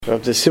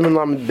Of the Simon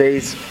Lamed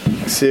Beis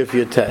Sif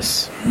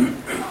Yotes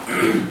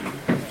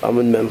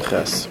Amud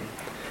Memches.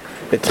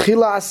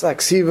 Betchilas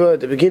Aksiva, at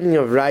the beginning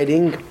of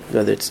writing,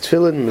 whether it's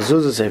Tefillin,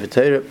 Mezuzah, Sefer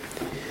Torah,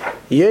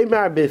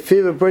 Yemar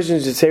Befiv, a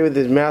person should say with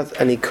his mouth,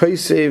 and he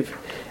kosev,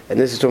 and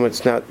this is talking about,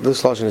 it's not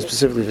this lashon is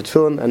specifically for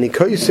Tefillin, and he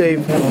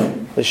kosev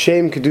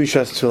l'shem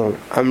kedushas Tefillin.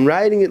 I'm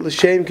writing it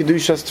l'shem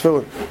kedushas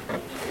Tefillin.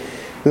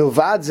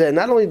 Milvadze,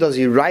 not only does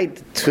he write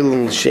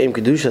Tefillin l'shem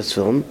kedushas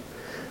Tefillin,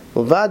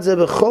 every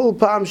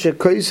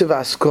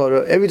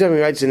time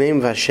he writes the name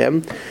of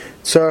Hashem,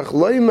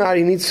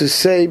 he needs to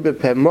say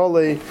Hashem.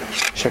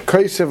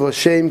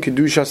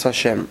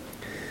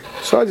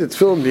 Besides its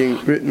film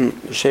being written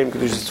Hashem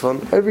Kedushas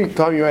Tefillin, every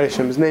time you write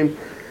Hashem's name, it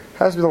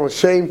has to be done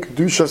Hashem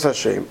Kedushas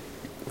Hashem,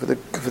 for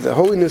the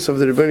holiness of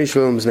the Rebbeinu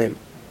Shalom's name.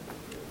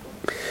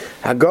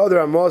 Haggadah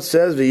Ramah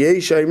says,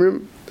 "V'yesh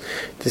Aimrim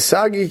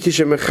Tisagi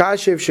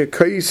Kishemechashev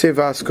Shekoysev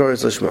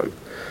Askaras Lishman."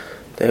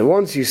 And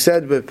once you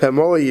said with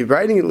Pamola, you're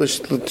writing it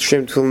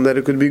l'shem tefillin, that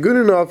it could be good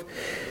enough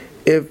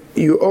if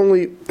you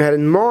only had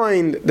in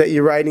mind that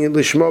you're writing it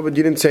l'shma, but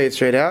you didn't say it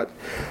straight out.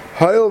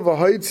 Hayil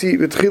v'haitzi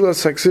v'tchila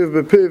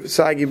saksiv b'piv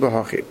sagi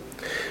b'hachi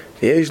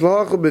v'yesh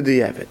l'hacha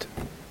b'di'evet.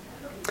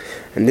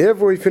 And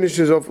therefore he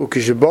finishes off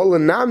ukishabal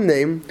nam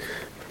name.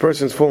 The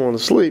person's fallen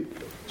asleep,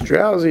 he's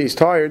drowsy, he's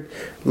tired.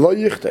 Lo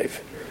yichtev.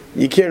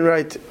 You can't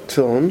write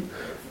tefillin.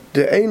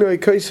 The einoi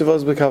kaisav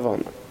az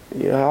b'kavan.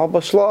 Al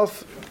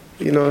bashlaf.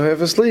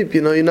 Have a sleep.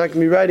 You're not going to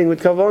be writing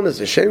with kavanas.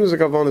 The shame is a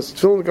kavanas.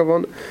 It's filling the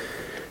kavanah.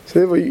 So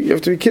therefore, you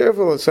have to be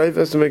careful. The Saif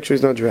has to make sure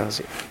he's not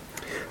drowsy.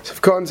 So if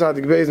Khan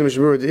Sadik Beis and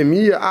Mishmur,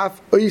 Emiya Af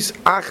Ois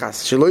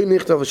Achas Shaloi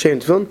Nichtav Hashem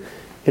Tefillin,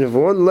 and if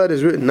one letter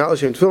is written, not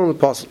Hashem Tefillin, it's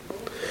possible.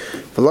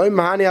 V'loi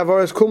Mahani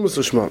Avaras Kulmus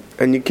L'Shma,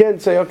 and you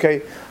can't say,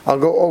 okay, I'll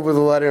go over the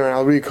letter and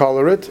I'll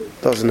recolor it.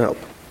 Doesn't help.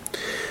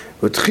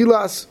 With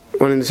Tchilas,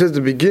 when it says the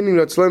beginning,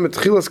 that's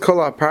Tchilas Kol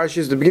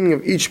HaParshas, the beginning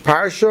of each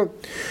parsha.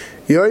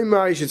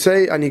 Yoimar, you should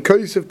say, Ani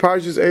Kosev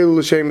Parshas Eilu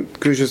L'Shem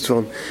Kedushas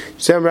Tefillin.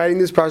 Say, I'm writing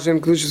this Parshas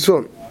Kedushas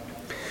Tefillin.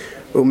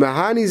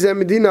 Umahani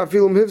Zemedina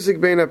Afilum Hivzik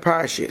Beina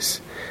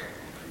Parshas.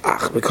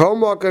 Ach, B'Kol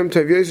Makam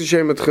Tev Yosef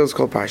Shem Atchilas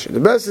Kol Parsha. The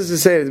best is to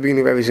say it at the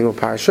beginning of every single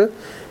Parsha.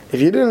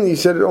 If you didn't, you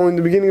said it only in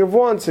the beginning of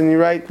once, and you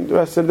write the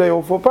rest of the day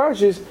all four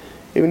Parshas,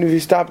 even if you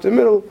stop in the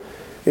middle,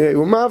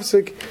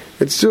 Umavsik,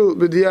 it's still,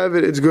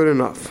 B'Diavad, it's good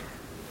enough.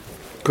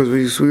 Because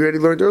we already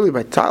learned earlier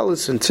by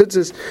Talis and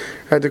Tzitzis,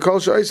 at the Kol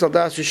Sha'isal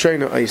Das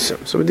Rishayna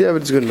Aisim. So the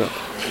evidence is good enough.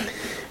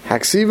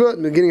 Haksiva,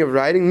 in the beginning of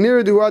writing,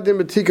 Nira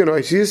Duadim B'Tikon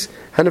Oisis,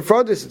 and the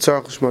Fradis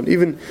Tzarach Lishman.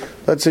 Even,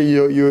 let's say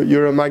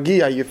you're a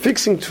Magia, you're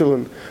fixing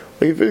Tefillin,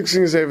 or you're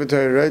fixing Sefer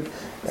Torah, right?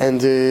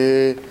 And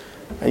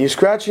you're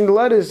scratching the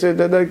letters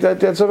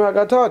that somehow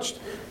got touched.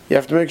 You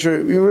have to make sure,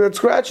 even that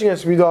scratching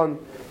has to be done.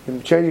 You're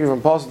changing it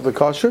from Pasuk to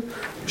Kasher.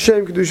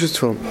 Shem Kedushas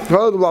Tefillin.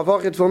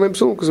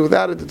 Because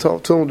without it, the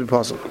Tefillin would be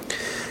possible.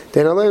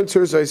 Then Alayim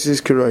Tzur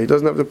Zaysis Kiroi. He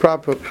doesn't have the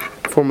proper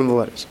form of the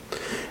letters.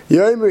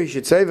 Yomer, he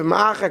should say,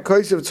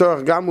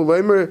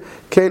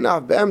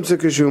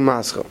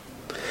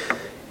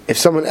 if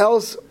someone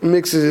else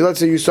mixes it, let's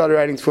say you started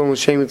writing Tefillin with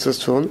Shem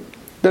Tefillin,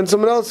 then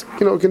someone else,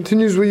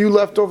 continues where you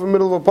left off in the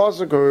middle of a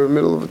pasuk or in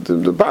the middle of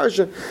the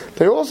parsha,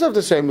 they also have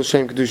the same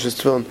L'Shem Kedushas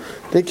Tefillin.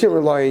 They can't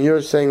rely on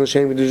your saying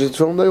L'Shem Kedushas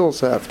Tefillin, they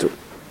also have to.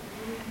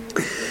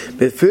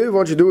 But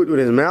once you do it with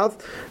his mouth,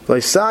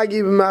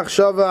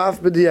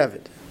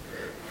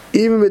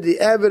 even with the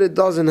Eved, it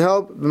doesn't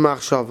help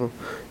b'machshava.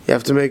 You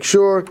have to make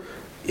sure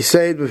you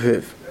say it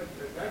b'fiv.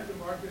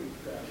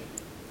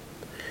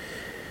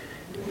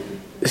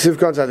 That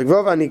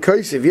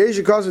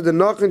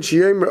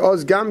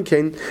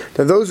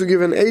those who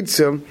give an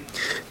eitzah,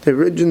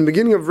 in the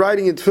beginning of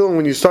writing it,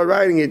 when you start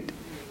writing it,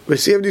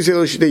 that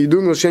you're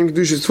doing L'Shem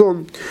Kedushas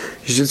Tefillin,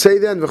 you should say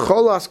then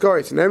v'chol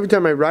askaris. And every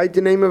time I write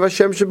the name of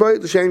Hashem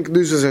Shabbat, L'Shem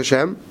Kedushas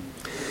Hashem,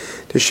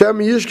 the Shem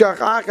yishkach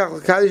achach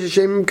l'kadosh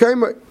Hashem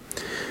imkaimai.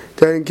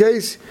 That in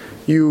case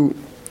you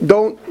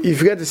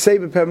forget to say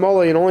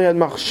b'pemola, you only had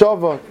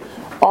machshava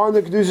on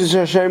the Kedushas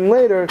Hashem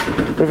later,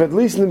 if at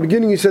least in the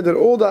beginning you said that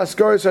all the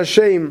askaris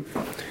Hashem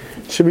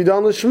should be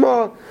done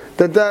l'shma,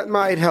 that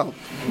might help,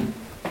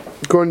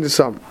 according to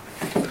some.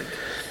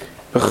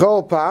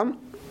 B'chol pam,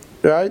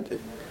 right?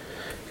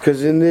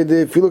 Because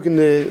if you look in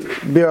the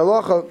Bir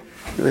Halacha,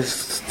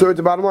 it's third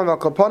to bottom line,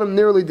 Al-Kapanim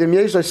nearly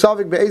demyesh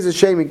l'savik be'ez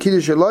Hashem in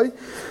kiddush eloi,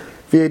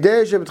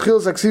 v'yedei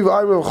shebetchil saksiv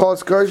ayim v'chol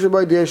askaris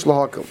shabbai deyesh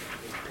l'hakel.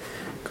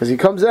 Because he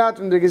comes out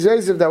from the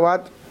Gezeziv that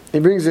what? He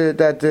brings it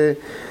that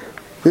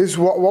this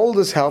what will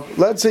this help?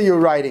 Let's say you're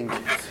writing,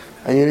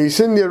 and you're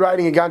sitting there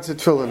writing against the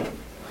Tefillin,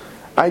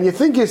 and you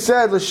think you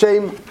said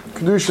L'Shem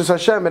Kedushas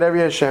Hashem at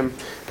every Hashem,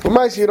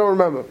 but you don't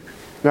remember,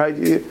 right?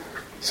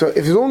 So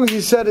if as long as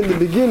you said in the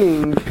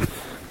beginning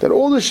that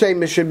all the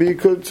Shem should be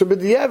good, so but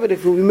the Eved,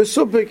 if it will be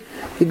Mesupik,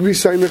 he could be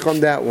Saimik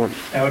on that one.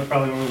 That would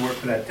probably only work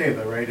for that day,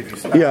 though, right? If you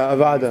stop,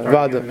 Avada,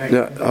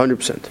 yeah,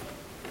 100%.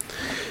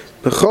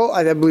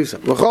 I believe so.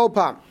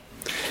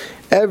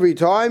 Every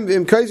time,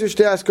 if the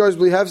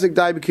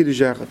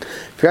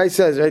guy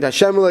says, right,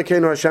 Hashem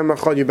Elokeinu, Hashem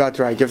Echad, you're about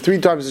to write. You have 3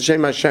 times the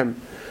Shem Hashem,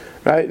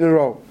 right, in a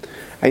row.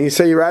 and you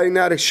say you're writing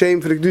out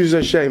Hashem for the Kedushas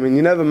Hashem, and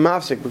you never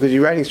mafsik because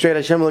you're writing straight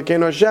Hashem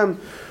Elokeinu Hashem,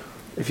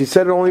 if you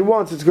said it only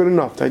once, it's good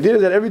enough. The idea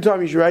is that every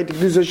time you should write the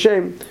Kedushas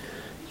Hashem,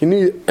 you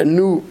need a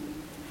new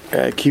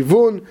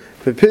kivun,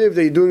 the piv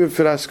that you're doing it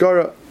for the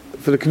Askara,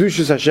 for the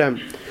Kedushas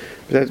Hashem.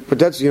 But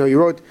that's, you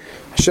wrote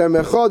Hashem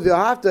Echad,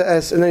 V'ahavta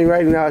Es, and then you're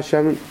writing now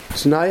Hashem,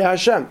 Tzunaya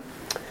Hashem.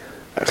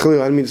 I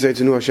didn't mean to say it's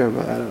a new Hashem.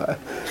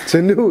 It's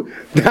a new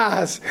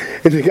Das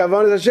in the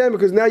Kavanah Hashem,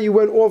 because now you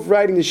went off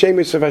writing the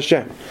Shemus of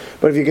Hashem.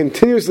 But if you're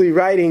continuously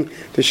writing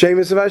the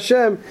Shemus of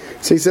Hashem,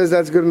 so he says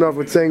that's good enough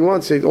with saying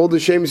once. All the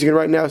Shemus you can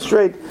write now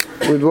straight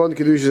with one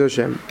Kedushas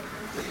Hashem.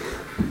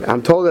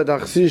 I'm told that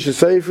Achsish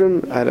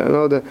Seifrim, I don't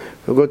know, that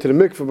we'll go to the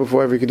mikveh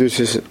before every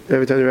Kedushas,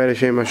 every time you write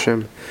Hashem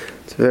Hashem.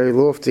 It's a very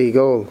lofty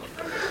goal.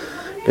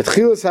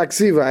 Betchilas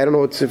Haksiva, I don't know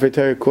what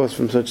Sefer costs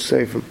from such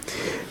Seifrim.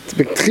 It's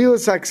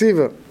Betchilas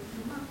Haksiva.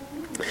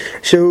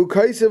 Shehu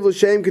Kaisev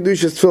L'Shem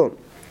Kedushas Tefillin.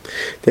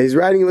 That he's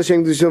writing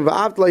L'Shem Kedushas Tefillin.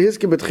 V'aft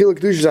Lahiske Betchila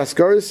Kedushas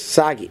Askaris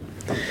Sagi.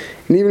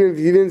 And even if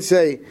you didn't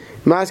say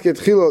Maske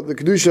Tchila, the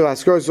Kedusha of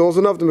Askaris is also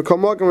enough to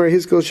become Makam or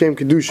Hiske L'Shem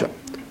Kedusha.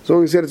 As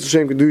long as he said it's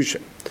L'Shem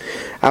Kedusha.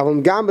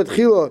 Avon Gam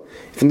Betchila,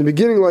 if in the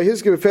beginning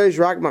Lahiske Beferish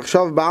Rak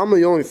Machshav Ba'alma,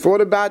 you only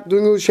thought about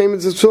doing L'Shem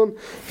Tefillin,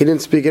 he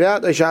didn't speak it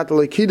out. Aishat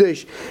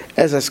L'Kidesh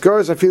as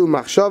Askaris, I feel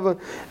Machshava,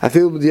 I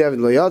feel B'diavad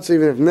L'Yatz,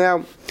 even if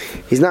now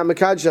he's not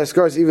Mekadosh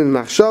Askaris, even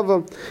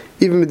Machshava,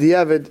 even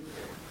B'diavad,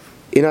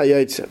 in not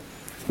Yaitza.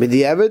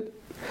 B'diavad,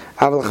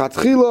 Aval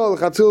Chatchila,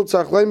 L'Chatzil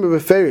Tzachleim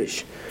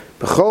B'Beferish,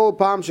 B'chol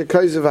Pam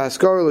Shekaisev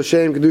Askar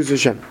L'Shem Kedus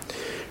Hashem.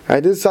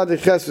 Right, this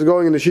Tzaddik Ches is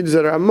going in the Shidduch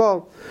that are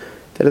Amal,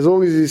 that as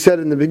long as he said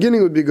in the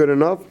beginning would be good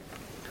enough.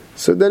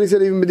 So then he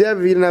said even B'diavad,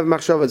 if he didn't have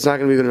Machshava, it's not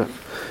going to be good enough.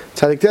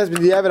 Tzaddik Ches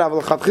B'diavad,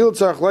 Aval Chatchila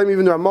Tzachleim,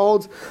 even the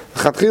Amal,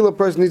 L'Chatchila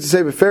person needs to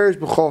say B'Ferish,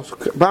 B'chol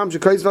Pam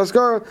Shekaisev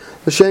Askar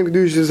L'Shem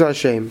Kedus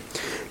Hashem.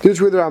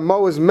 This where the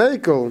Amal was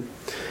Mekel,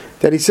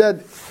 that he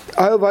said,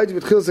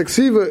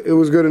 it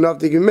was good enough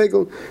that he can make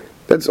it.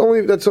 That's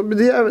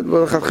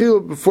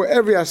b'diavad. Before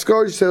every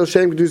askar, you say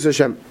Hashem Kedus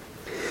Hashem.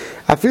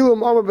 I feel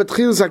and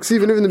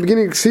even in the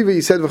beginning of Ksiva,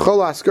 he said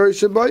v'chol askar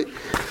shabai.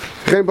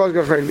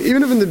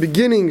 Even if in the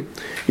beginning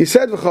he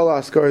said v'chol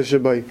askar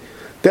shabai,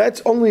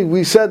 that's only we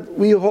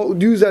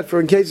use that for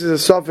in case it's a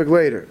suffix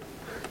later.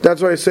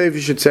 That's why I say if you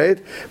should say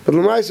it. But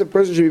l'maisa, a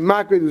person should be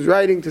makrid who's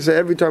writing to say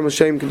every time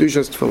Hashem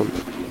Kedushas Tefillin.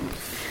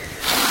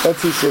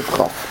 That's his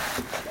sifcha.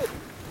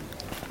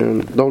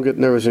 And don't get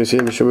nervous when you see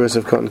him Shavuos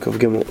of Cotton Kuf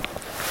Gimel.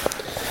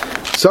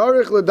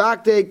 Sarich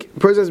Ladaktek,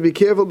 person has to be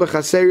careful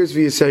b'chaseris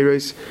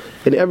v'yaseris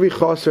in every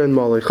chaser and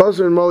mali.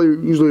 Chaser and mali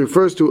usually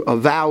refers to a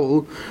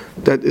vowel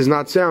that is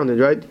not sounded,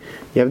 right?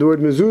 You have the word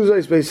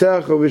mezuzah,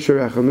 speisecha,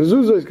 v'sharecha.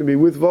 Mezuzah can be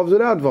with vavs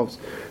without vavs.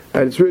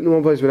 And it's written in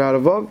one place without a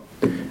vav.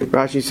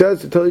 Rashi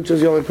says to tell each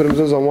other you only put a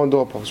mezuzah on one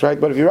doorpost, right?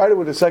 But if you write it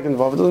with a second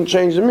vav, it doesn't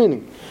change the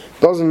meaning.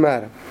 It doesn't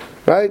matter,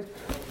 right?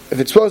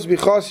 If it's supposed to be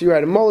chaser, you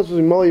write a mali. It's supposed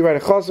to be mali, you write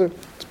a chaser.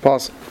 It's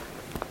possible.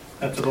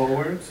 That's all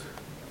words?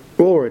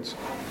 All words.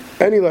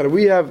 Any letter.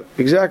 We have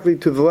exactly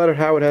to the letter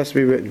how it has to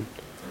be written.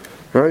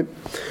 Right?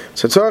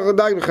 So tzarech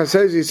l'dag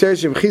b'chasez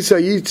yisayishim chisa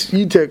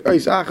yitek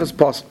ois achas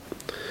pas.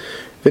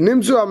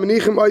 V'nimtzu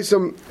amanichim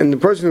oisam, and the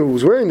person who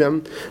was wearing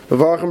them,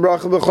 b'varachim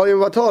bracha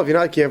b'choyim v'atol. If you're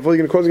not careful,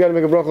 you're going to cause the guy to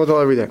make a bracha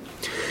v'atol every day.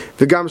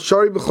 V'gam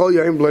shari b'chol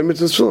yayim blame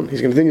mitzvah tefillin. He's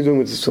going to think he's doing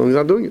mitzvah tefillin. He's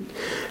not doing it.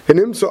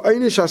 V'nimtzu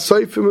einish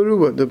ha-seif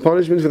meruba. The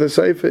punishment for the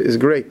seif is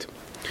great.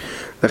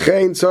 You have to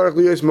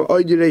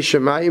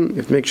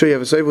make sure you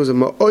have a seif who's a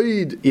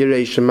ma'oid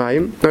yirei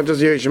shemayim, not just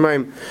yirei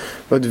shemayim,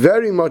 but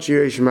very much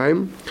yirei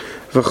shemayim.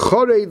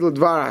 V'choreid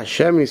l'dvar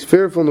Hashem, he's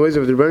fearful in the ways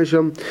of the Rebbeinu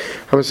Shalom.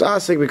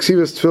 Hamasasek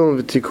b'ksivas tefillin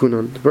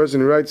v'tikunan. The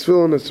person who writes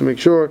tefillin has to make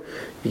sure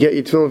you get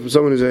your tefillin from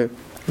someone who's a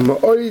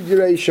ma'oid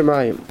yirei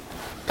shemayim.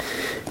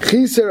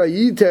 Even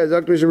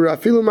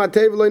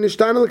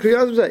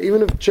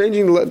if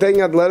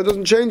taking out the letter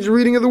doesn't change the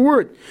reading of the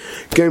word.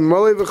 He brings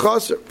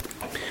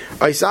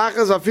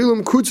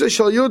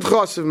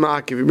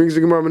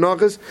the Gemara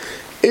Menachos.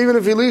 Even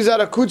if he leaves out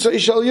a kutza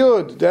ishal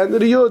yud, the end of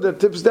the yud that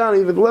tips down,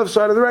 even the left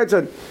side or the right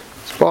side,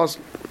 it's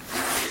possible.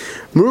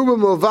 Meruba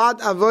milvad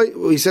avoy.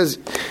 He says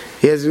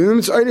he has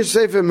einish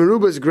sefer.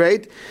 Meruba is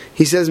great.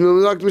 He says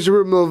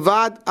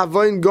milvad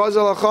avoyin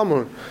gazal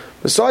achamor.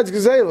 Besides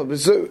gezela,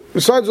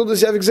 besides all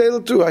this, you have gezela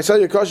too. I saw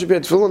your kasha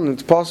pet tefillin.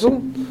 It's possible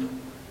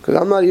because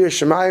I'm not here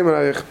shemayim and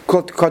I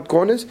cut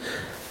corners.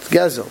 It's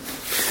gezel.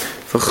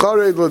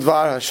 V'chareid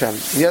l'dvar Hashem.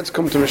 Let's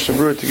come to Mishnah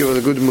Berurah to give us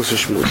a good Musa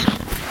Shmuz.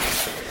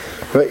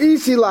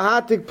 V'isi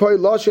lahatik poi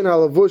loshin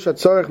ha'lavush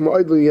ha'tzarech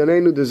ma'od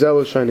l'yanenu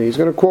dezel shani. He's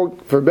going to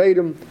quote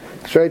verbatim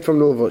straight from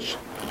the lavush.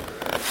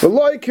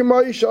 V'loi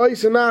k'ma'ish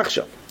oisen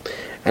achshav.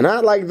 And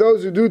not like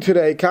those who do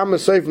today, kama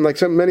seifim,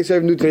 like many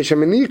seifim do today,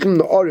 shemenichim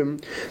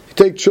na'orim, to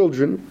take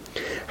children,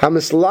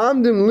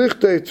 ha'mislamdim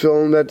lichtei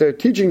tefillin, that they're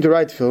teaching to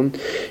write tefillin,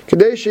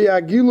 k'dei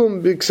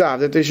sheyagilum b'ksav,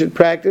 that they should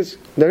practice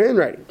their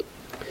handwriting.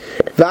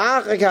 And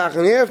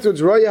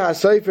afterwards, Roya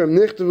HaSefer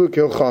Nichtavu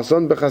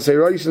Kilchasan B'Chasei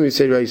Roisan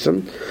V'Sei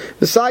Roisan.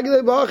 The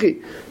Sagilei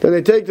B'Achi. Then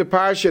they take the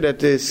parsha that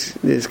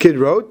this kid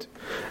wrote,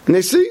 and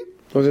they see,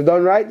 was it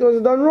done right, or was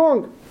it done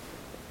wrong?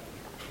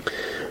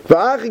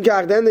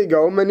 Then they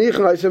go, and they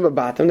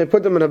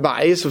put them in a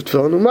ba'is of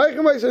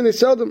tefillin, and they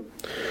sell them.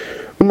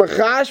 And the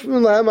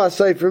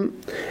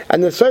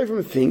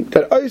Seifrim think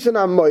that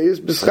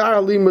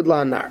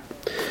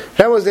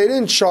that was, they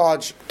didn't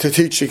charge to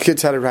teach the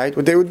kids how to write.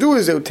 What they would do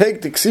is they would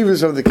take the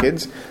ksivas of the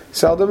kids,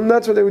 sell them, and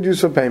that's what they would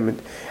use for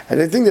payment. And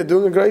they think they're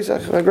doing a grace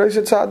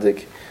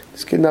tzaddik.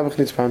 This kid never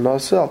needs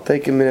parnasa. I'll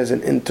take him in as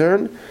an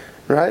intern,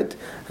 right?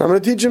 I'm going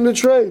to teach him the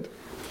trade.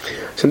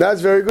 So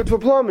that's very good for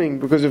plumbing,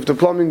 because if the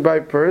plumbing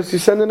by purse, you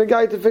send in a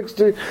guy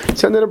to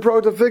send in a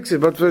pro to fix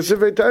it. But for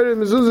Sifrei Torah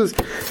and mezuzahs,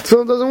 it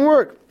still doesn't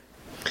work.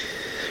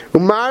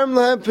 And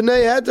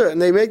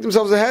they make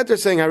themselves a heter,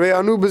 saying,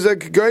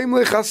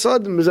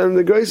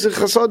 the grace of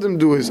chasadim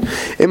do is, this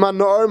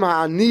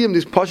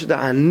pasha the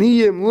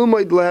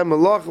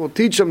aniyim, will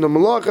teach them the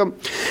malachim,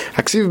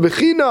 haksiv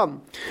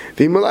bechinam,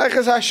 the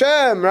malachas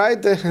Hashem,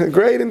 right? The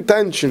great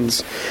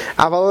intentions.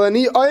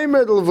 Avalani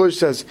Aymer the Levush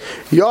says,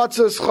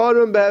 Yatzas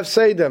Charim behav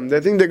seidem.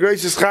 They think the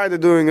grace is chai they're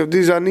doing of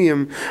these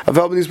aniyim, of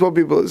helping these poor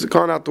people, is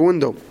gone out the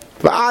window.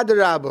 What they're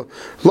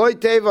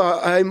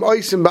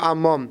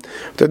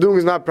doing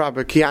is not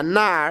proper. Ki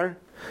anar,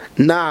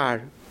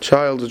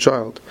 child to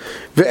child.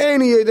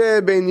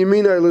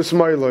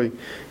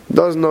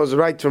 Doesn't know his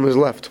right from his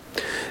left.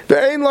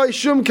 There's no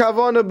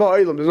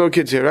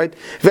kids here, right?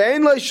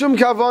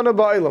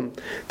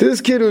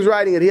 This kid who's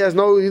writing it, he's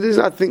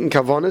not thinking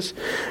kavanas.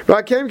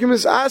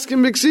 Ask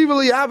him,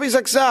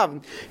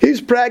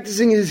 he's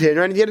practicing his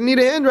handwriting. He didn't need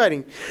a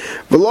handwriting.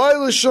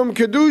 Not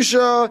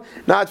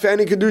for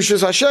any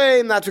kedushas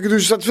Hashem, not for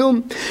kedushas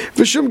atfilm.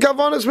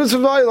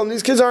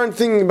 These kids aren't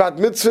thinking about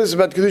mitzvahs,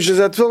 about kedushas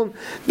atfilm.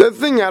 They're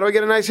thinking, how do I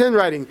get a nice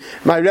handwriting?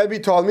 My Rebbe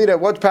told me that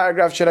what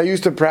paragraph should I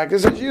use to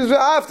practice? I should use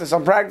v'afta. So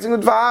I'm practicing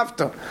with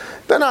v'afta.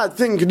 They're not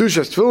thinking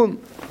kedushas tefillin.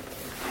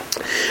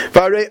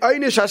 The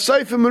einish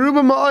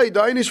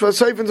for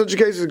seif in such a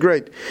case is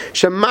great.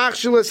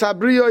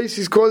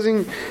 He's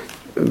causing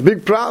a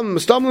big problem,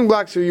 stumbling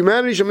blocks for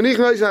humanity.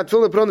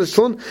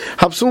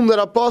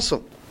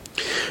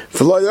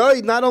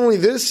 Not only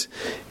this,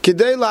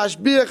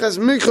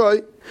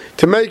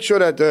 to make sure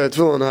that the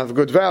tefillin have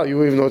good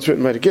value, even though it's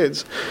written by the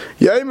kids.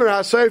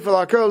 The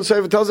sefer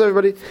tells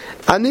everybody,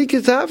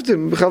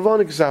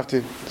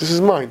 this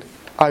is mine.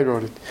 I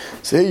wrote it.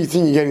 So here you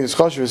think you're getting this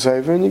choshev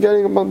sefer, and you're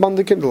getting a band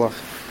kindlach.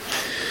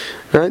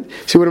 Right?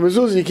 See, with a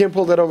mezuzah, you can't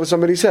pull that over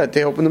somebody's head.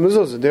 They open the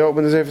mezuzah. They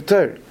open the sefer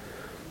Torah.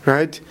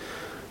 Right?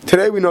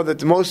 Today we know that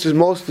the most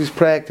is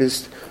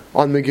practiced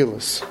on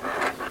Megillus.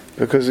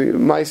 Because you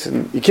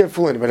can't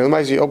fool anybody.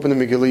 You open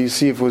the Megillah, you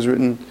see if it was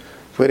written,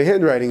 where the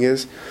handwriting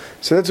is.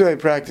 So that's what I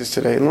practice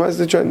today. Unless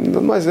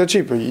they're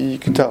cheaper, you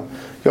can tell.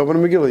 You open a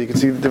Megillah, you can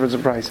see the difference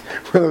in price.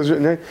 Whether it was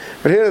written, right?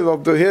 But here,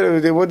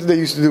 what did they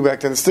used to do back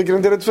then? Stick it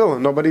into the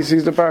tefillin. Nobody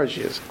sees the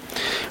parashiyas.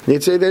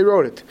 They'd say they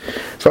wrote it.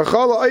 So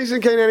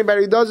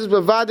anybody who does this,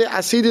 but vade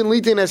asidin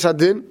litin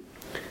esadin.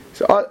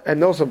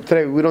 And also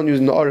today we don't use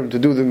Na'arim to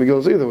do the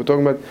Megillas either. We're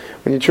talking about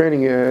when you're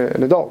training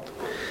an adult.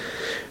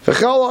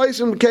 Anyone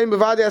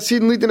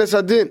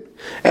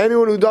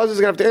who does this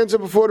is going to have to answer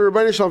before the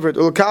Rebbeinu Shalom for it.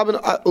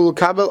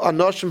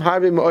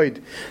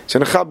 It's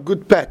in a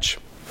good patch.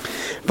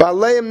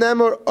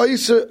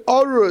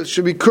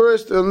 Should be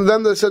cursed, and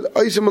then they said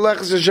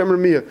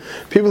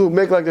people who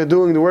make like they're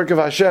doing the work of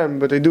Hashem,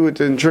 but they do it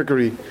in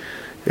trickery.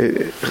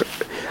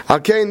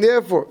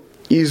 Therefore,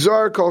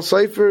 Yizar called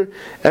Sefer.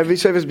 Every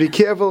Sefer has to be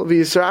careful.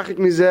 V'yisrachik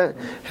mizeh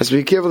has to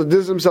be careful to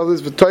distance himself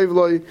this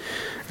v'toivloi,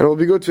 and it will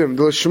be good to him.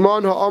 The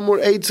L'shman ha'amur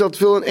eitzel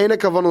tefillin ena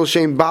kavan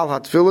l'shem bal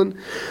ha'tefillin.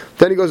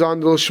 Then he goes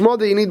on. The L'shma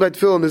that you need by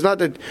tefillin is not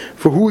that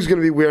for who's going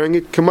to be wearing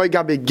it. Kamay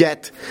gabe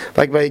get,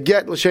 like by a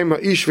get l'shem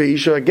ha'ish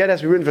ve'isha. A get has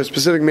to be written for a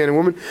specific man and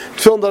woman.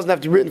 Tefillin doesn't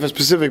have to be written for a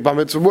specific bar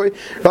mitzvah boy.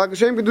 Like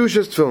l'shem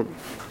kedushas tefillin.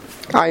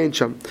 Ayin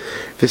Sham.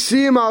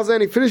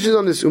 He finishes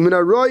on this.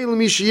 Whoever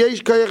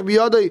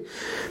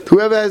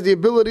has the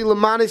ability,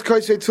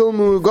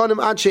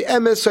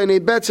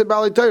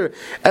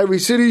 every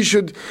city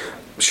should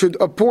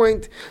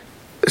appoint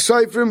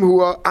Seifrim who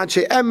are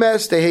Anshe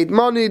MS, they hate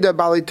money, they're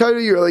Bali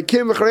Torah, you're like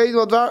Kim,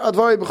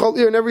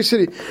 in every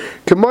city.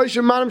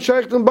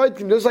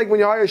 Just like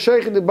when you hire a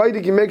Sheikh in the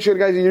Baitik, you make sure the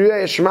guy's in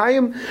Yirei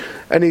Shemaim,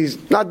 and he's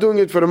not doing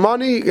it for the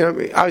money,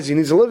 obviously he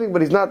needs a living,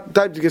 but he's not the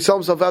type to sell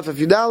himself out for a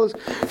few dollars,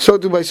 so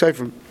too by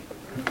Seifrim.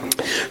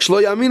 Too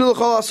many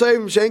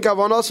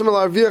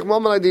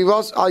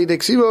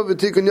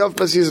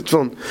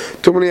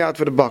out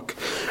for the buck.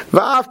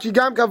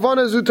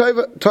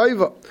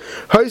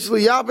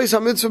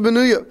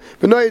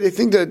 They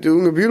think they're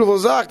doing a beautiful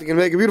zach. They can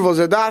make a beautiful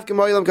zadaf.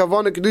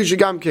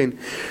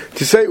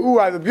 To say, "Ooh,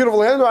 I have a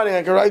beautiful handwriting.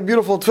 I can write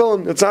beautiful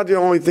tefillin." It's not the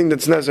only thing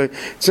that's necessary.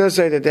 It's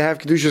necessary that they have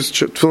kedushas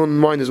tefillin in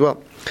mind as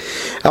well.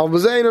 This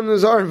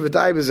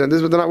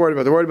is what they're not worried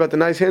about. They're worried about the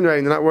nice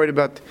handwriting. They're not worried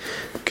about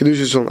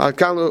kedushas tefillin.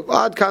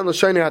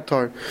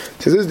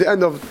 So this is the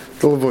end of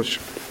the Levush.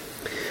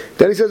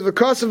 Then he says,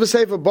 "V'kasav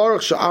v'sefer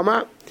baruch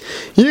sha'amar."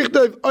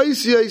 Yichtav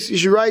Oisiyos, you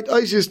should write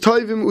Oisiyos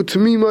Tovim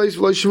Utamimos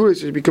V'lo Shvuros. It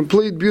should be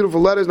complete,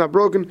 beautiful letters, not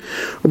broken.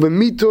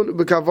 Ubemitun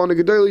Ubekavana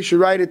Gedola, you should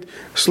write it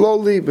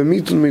slowly.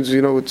 Ubemitun means,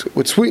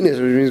 with sweetness,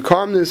 which means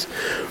calmness.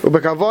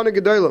 Ubekavana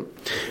Gedola.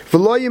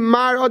 V'lo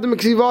Yimar Adam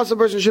Ksivas, a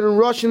person shouldn't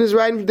rush in his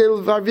writing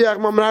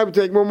to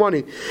take more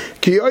money.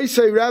 Ki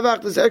Oisei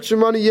Ravach, this extra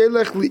money,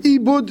 Yelech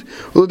Li'ibud,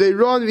 Lo they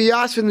run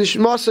V'yasvin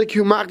Nishmasa Ki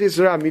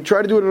Umachtis Rab. You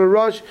try to do it in a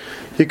rush,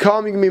 you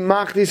calm, you can be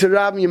Machtis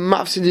Rab, you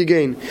mafsid you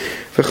gain.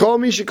 V'chol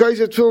mi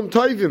shekayzet film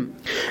Tovim.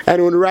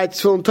 And when he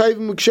writes film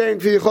Tovim, M'ksherin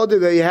Kfi Yechodev,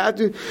 that you have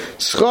to,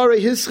 Schare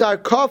Hischar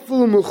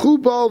Kaful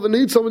M'chubal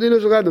V'nid Som Dina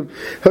Shal Gehenim.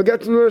 He'll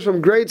get to nourish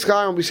from great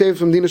schar and be saved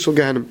from Dina Shal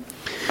Gehenim.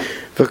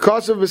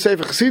 V'kasav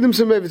b'sefer Chassidim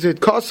Simei v'tzit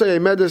kasei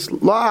emedes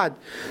lad.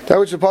 That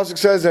which the pasuk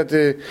says that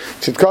the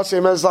tzit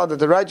kasei emedes lad, that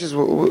the righteous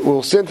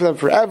will sin for them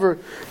forever.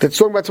 That's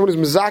talking about someone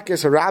who's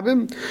mezakes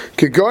harabim.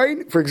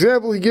 Kegoin, for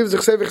example, he gives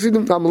the sefer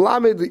Chassidim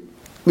tamalamed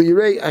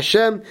liyirei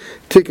Hashem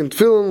tikkun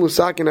tefillin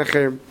l'sakin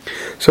acher.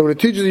 So when it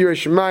teaches Yirei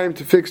Shemayim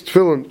to fix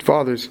tefillin,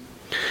 fathers.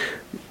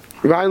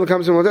 Ryan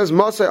comes in with this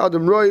Masai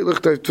Adam Roy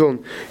Lichtay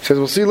Tefillin. He says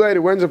we'll see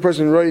later when's a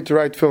person ready to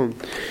write tefillin.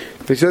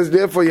 He says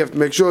therefore you have to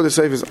make sure the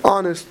sefer is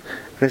honest.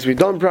 It has to be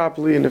done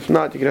properly, and if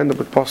not, you can end up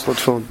with apostle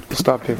tefillin. Stop here.